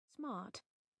smart,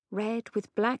 red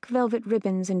with black velvet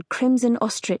ribbons and crimson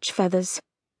ostrich feathers.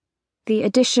 The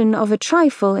addition of a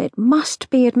trifle, it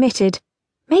must be admitted,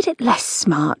 made it less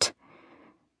smart.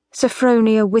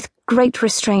 Sophronia, with great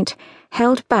restraint,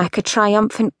 held back a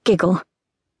triumphant giggle.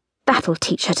 That'll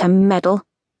teach her to meddle.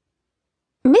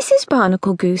 Mrs.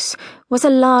 Barnacle-Goose was a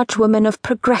large woman of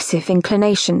progressive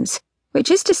inclinations,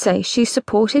 which is to say she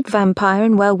supported vampire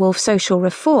and werewolf social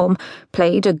reform,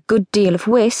 played a good deal of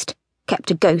whist,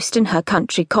 kept a ghost in her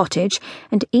country cottage,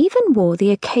 and even wore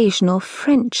the occasional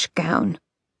French gown.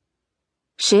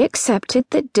 She accepted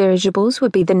that dirigibles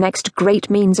would be the next great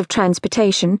means of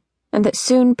transportation, and that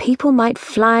soon people might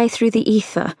fly through the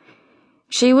ether.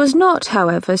 She was not,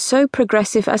 however, so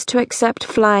progressive as to accept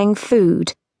flying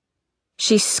food.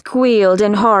 She squealed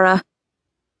in horror.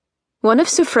 One of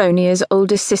Sophronia's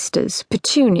oldest sisters,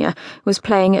 Petunia, was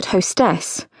playing at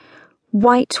hostess.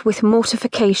 White with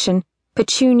mortification,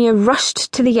 Petunia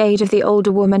rushed to the aid of the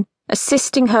older woman,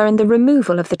 assisting her in the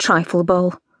removal of the trifle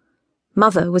bowl.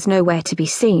 Mother was nowhere to be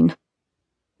seen.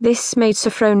 This made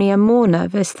Sophronia more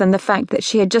nervous than the fact that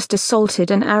she had just assaulted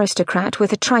an aristocrat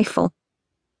with a trifle.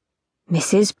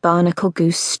 Mrs.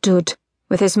 Barnacle-Goose stood,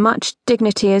 with as much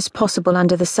dignity as possible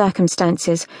under the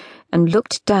circumstances, and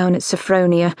looked down at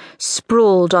Sophronia,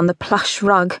 sprawled on the plush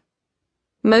rug.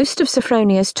 Most of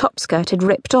Sophronia's top skirt had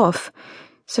ripped off.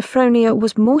 Sophronia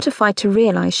was mortified to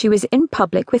realize she was in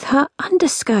public with her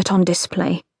underskirt on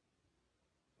display.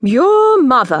 "Your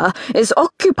mother is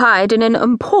occupied in an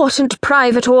important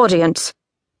private audience.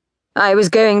 I was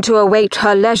going to await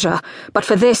her leisure, but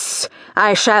for this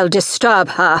I shall disturb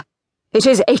her. It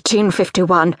is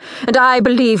 1851, and I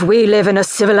believe we live in a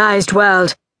civilized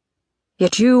world.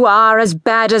 Yet you are as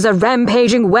bad as a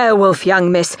rampaging werewolf,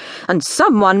 young miss, and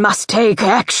someone must take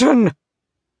action."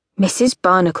 Mrs.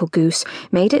 Barnacle-Goose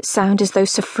made it sound as though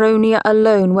Sophronia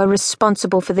alone were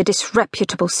responsible for the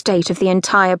disreputable state of the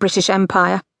entire British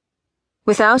Empire.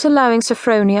 Without allowing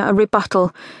Sophronia a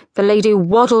rebuttal, the lady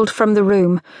waddled from the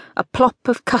room, a plop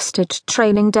of custard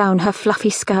trailing down her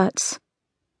fluffy skirts.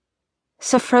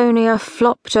 Sophronia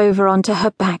flopped over onto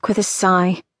her back with a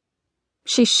sigh.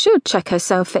 She should check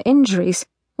herself for injuries,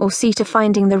 or see to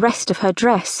finding the rest of her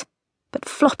dress, but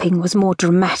flopping was more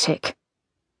dramatic.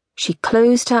 She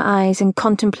closed her eyes and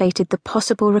contemplated the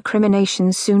possible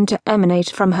recriminations soon to emanate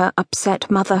from her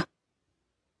upset mother.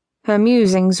 Her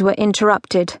musings were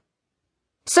interrupted.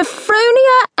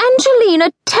 "Sophronia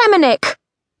Angelina Temenick!"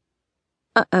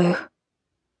 Uh-oh.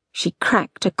 She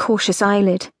cracked a cautious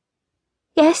eyelid.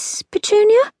 "Yes,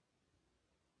 Petunia?"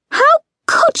 "How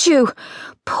could you?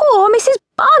 Poor Mrs.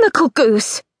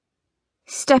 Barnacle-Goose!"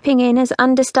 "Stepping in as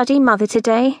understudy mother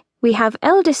today, we have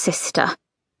elder sister.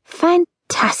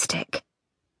 Fantastic."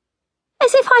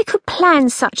 "As if I could plan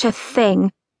such a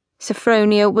thing."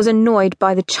 Sophronia was annoyed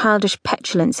by the childish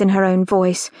petulance in her own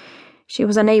voice. She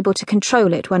was unable to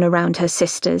control it when around her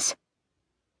sisters.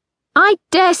 "I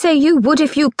dare say you would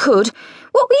if you could.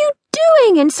 What were you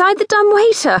doing inside the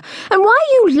dumbwaiter? And why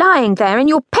are you lying there in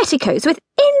your petticoats with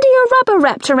India rubber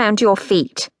wrapped around your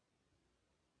feet?"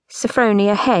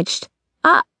 Sophronia hedged.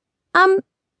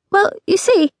 Well, you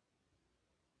see..."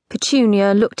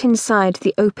 Petunia looked inside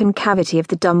the open cavity of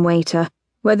the dumbwaiter,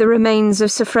 where the remains of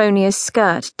Sophronia's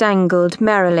skirt dangled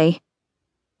merrily.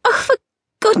 "Oh, for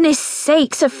goodness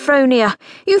sake, Sophronia,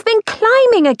 you've been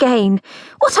climbing again.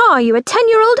 What are you, a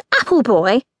 10-year-old apple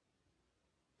boy?"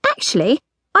 "Actually,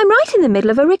 I'm right in the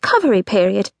middle of a recovery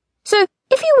period, so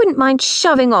if you wouldn't mind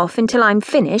shoving off until I'm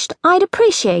finished, I'd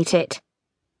appreciate it."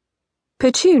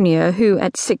 Petunia, who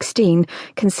at 16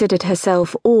 considered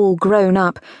herself all grown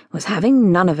up, was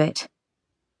having none of it.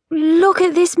 "Look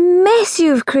at this mess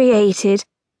you've created.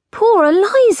 Poor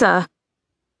Eliza."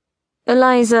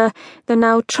 Eliza, the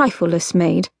now trifleless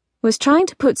maid, was trying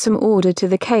to put some order to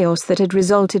the chaos that had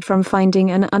resulted from finding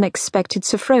an unexpected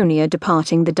Sophronia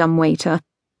departing the dumbwaiter.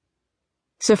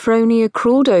 Sophronia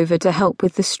crawled over to help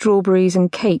with the strawberries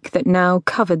and cake that now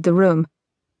covered the room.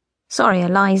 "Sorry,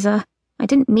 Eliza, I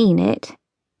didn't mean it."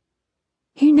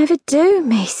 "You never do,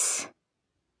 miss."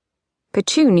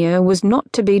 Petunia was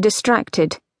not to be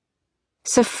distracted.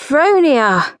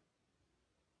 "Sophronia!"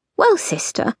 "Well,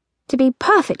 sister, to be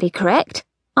perfectly correct,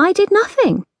 I did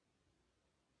nothing."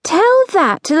 "Tell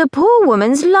that to the poor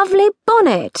woman's lovely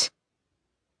bonnet."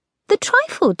 "The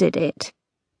trifle did it."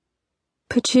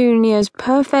 Petunia's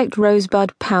perfect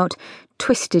rosebud pout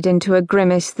twisted into a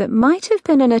grimace that might have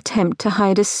been an attempt to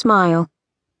hide a smile.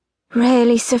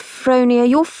 "Really, Sophronia,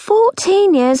 you're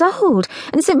 14 years old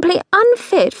and simply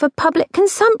unfit for public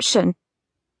consumption.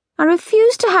 I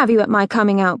refuse to have you at my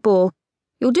coming-out ball.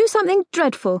 You'll do something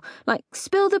dreadful, like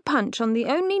spill the punch on the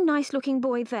only nice-looking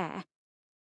boy there."